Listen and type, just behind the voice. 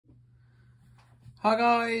Hi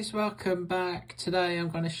guys, welcome back. Today I'm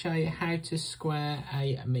going to show you how to square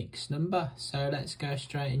a mixed number. So let's go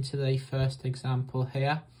straight into the first example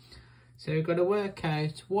here. So we've got to work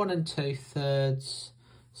out 1 2/3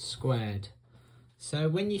 squared. So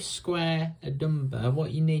when you square a number,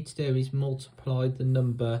 what you need to do is multiply the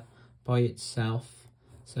number by itself.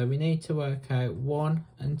 So we need to work out 1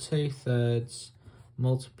 2/3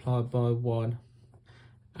 multiplied by 1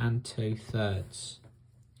 2/3.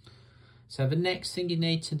 So the next thing you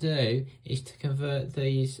need to do is to convert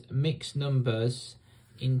these mixed numbers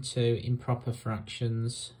into improper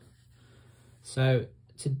fractions. So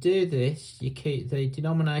to do this, you keep the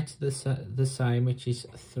denominator the same, which is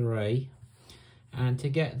 3. And to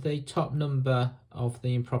get the top number of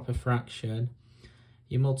the improper fraction,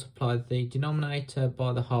 you multiply the denominator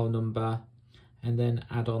by the whole number and then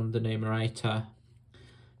add on the numerator.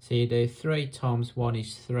 So you do 3 times 1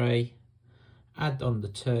 is 3. Add on the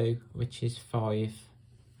 2, which is 5,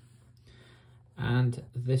 and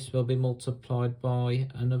this will be multiplied by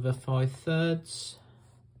another 5/3.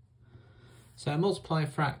 So multiplying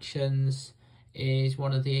fractions is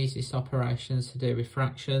one of the easiest operations to do with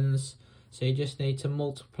fractions. So you just need to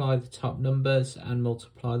multiply the top numbers and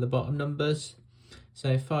multiply the bottom numbers.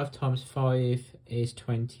 So 5 times 5 is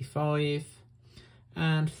 25,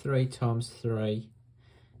 and 3 times 3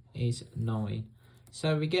 is 9.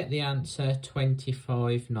 So we get the answer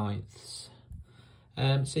 25/9.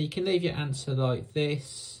 So you can leave your answer like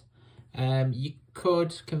this. You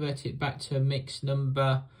could convert it back to a mixed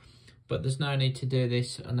number, but there's no need to do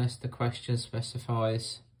this unless the question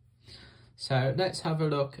specifies. So let's have a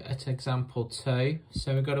look at example 2.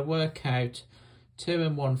 So we've got to work out 2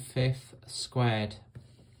 1/5 squared.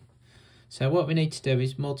 So what we need to do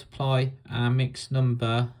is multiply our mixed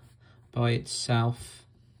number by itself.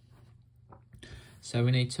 So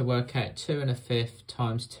we need to work out 2 1/5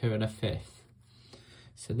 times 2 1/5.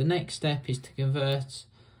 So the next step is to convert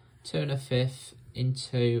 2 1/5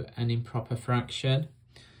 into an improper fraction.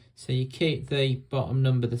 So you keep the bottom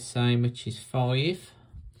number the same, which is 5.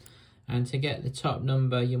 And to get the top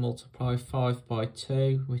number, you multiply 5 by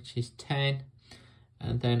 2, which is 10.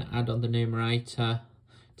 And then add on the numerator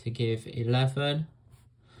to give 11.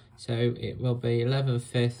 So it will be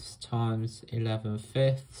 11/5 times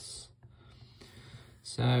 11/5.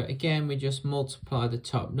 So again, we just multiply the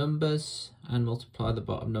top numbers and multiply the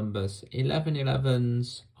bottom numbers. 11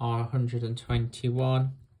 11s are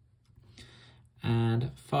 121,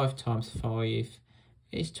 and 5 times 5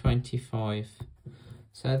 is 25.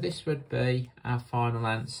 So this would be our final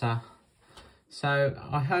answer. So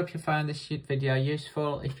I hope you found this video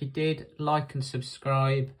useful. If you did, like and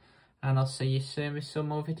subscribe, and I'll see you soon with some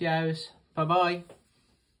more videos. Bye bye.